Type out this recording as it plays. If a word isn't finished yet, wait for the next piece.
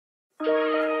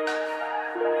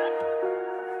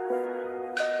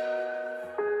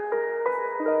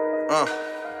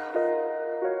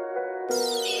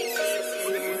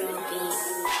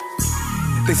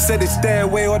They said it's their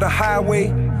way or the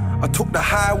highway. I took the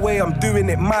highway, I'm doing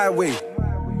it my way.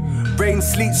 Rain,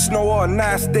 sleet, snow or a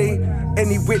nice day.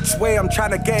 Any which way, I'm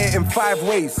trying to get it in 5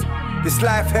 ways. This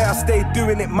life here, I stay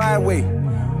doing it my way.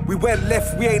 We went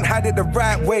left, we ain't had it the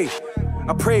right way.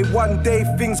 I pray one day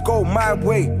things go my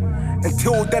way.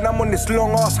 Until then, I'm on this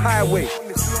long ass highway.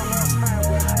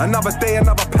 Another day,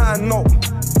 another pound note.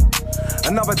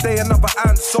 Another day, another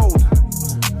ant sold.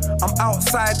 I'm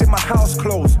outside in my house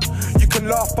clothes. You can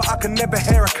laugh, but I can never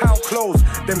hear a count close.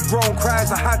 Them grown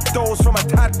cries, I had those from a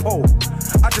tadpole.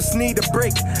 I just need a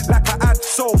break, like I had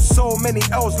so many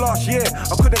L's last year,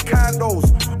 I couldn't count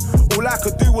those. All I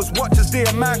could do was watch as the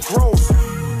amount grows.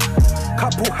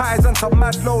 Couple highs and some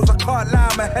mad lows, I can't lie,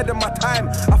 I'm ahead of my time,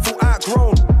 I feel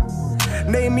outgrown.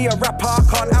 Name me a rapper, I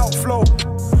can't outflow.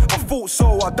 I thought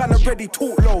so, I done already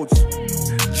taught loads.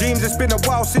 Dreams, it's been a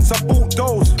while since I bought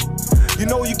those. You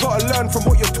know you gotta learn from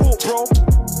what you're taught, bro.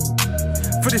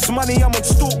 For this money, I'm on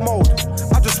stalk mode.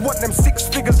 I just want them 6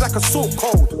 figures like a salt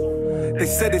code. They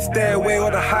said it's their way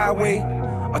or the highway.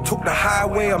 I took the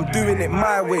highway, I'm doing it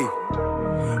my way.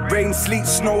 Rain, sleet,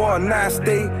 snow or a nice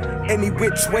day. Any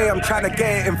which way, I'm trying to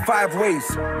get it in 5 ways.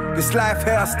 This life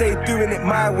here, I stay doing it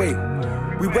my way.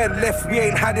 We went left, we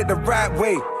ain't had it the right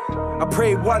way. I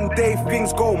pray one day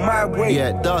things go my way. Yeah,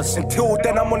 it does. Until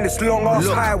then, I'm on this long ass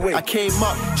highway. I came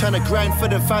up trying to grind for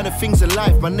the finer things in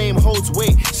life. My name holds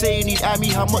weight. Say you need me,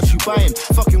 how much you buying?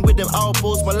 Fucking with them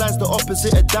elbows, my line's the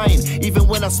opposite of dying. Even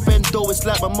when I spend dough, it's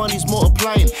like my money's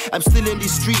multiplying. I'm still in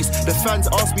these streets. The fans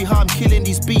ask me how I'm killing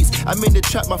these beats. I'm in the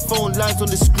trap, my phone lines on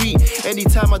the street.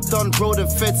 Anytime I done road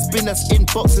and fed spin, that's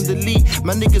inbox and delete.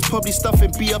 My niggas probably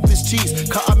stuffing B up his cheeks.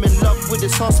 Cause I'm in love with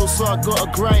this hustle, so I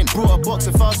gotta grind. Brought a box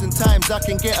 1,000 times. I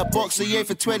can get a box a year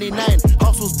for 29.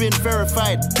 Hustle's been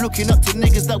verified. Looking up to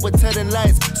niggas that were telling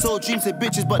lies. Sold dreams to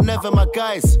bitches, but never my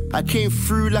guys. I came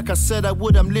through like I said I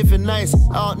would, I'm living nice.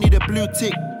 I don't need a blue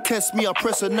tick. Test me, I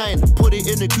press a 9. Put it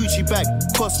in a Gucci bag.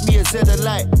 Cost me a Z a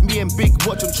light. Me and Big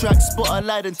watch on track. Spot a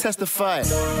light and testify.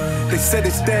 They said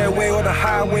it's their way or the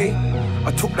highway.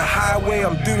 I took the highway,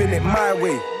 I'm doing it my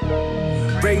way.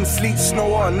 Rain, sleet,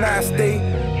 snow or a nice day.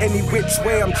 Any which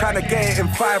way, I'm trying to get it in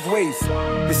 5 ways.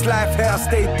 This life here, I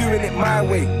stay doing it my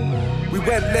way. We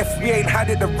went left, we ain't had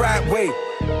it the right way.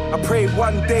 I pray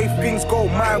one day things go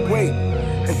my way.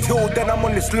 Until then, I'm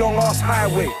on this long ass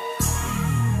highway.